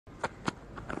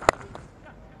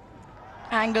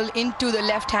angle into the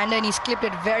left-hander, and he's clipped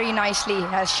it very nicely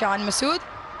as Shan Masood.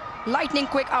 Lightning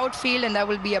quick outfield, and that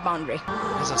will be a boundary.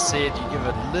 As I said, you give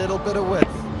it a little bit of width.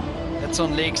 That's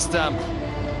on leg stump.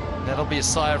 That'll be a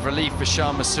sigh of relief for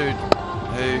Shan Masood,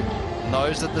 who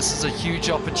knows that this is a huge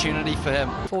opportunity for him.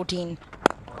 14.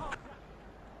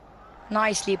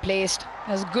 Nicely placed.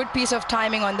 There's a good piece of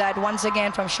timing on that once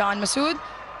again from Shan Masood,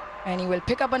 and he will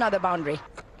pick up another boundary.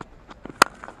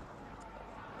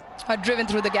 Driven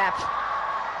through the gap.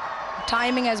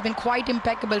 Timing has been quite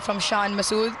impeccable from Shan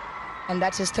Masood, and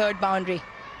that's his third boundary.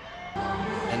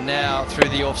 And now through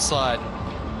the offside,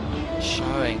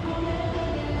 showing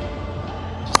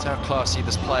just how classy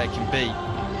this player can be.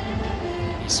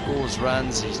 He scores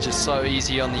runs, he's just so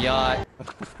easy on the eye.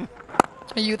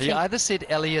 He either said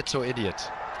Elliot or idiot.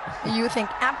 You think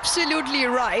absolutely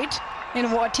right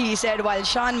in what he said, while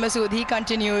Shan Masood, he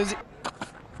continues.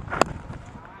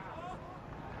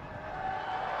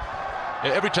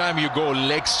 Every time you go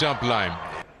leg stump line.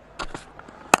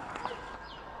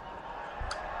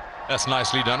 That's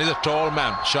nicely done. He's a tall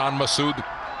man, Shan Masood.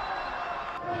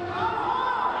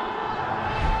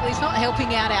 Well, he's not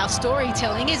helping out our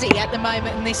storytelling, is he, at the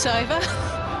moment in this over?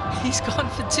 He's gone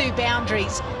for 2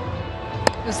 boundaries.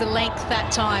 It was the length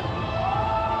that time.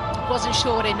 Wasn't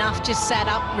short enough, just sat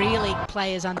up really.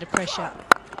 Players under pressure.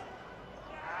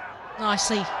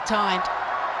 Nicely timed.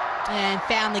 And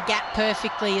found the gap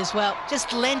perfectly as well.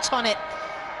 Just leant on it.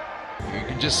 You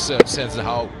can just sense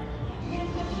how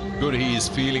good he is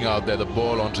feeling out there, the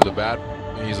ball onto the bat.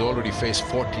 He's already faced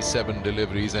 47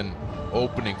 deliveries and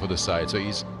opening for the side, so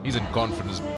he's in confidence.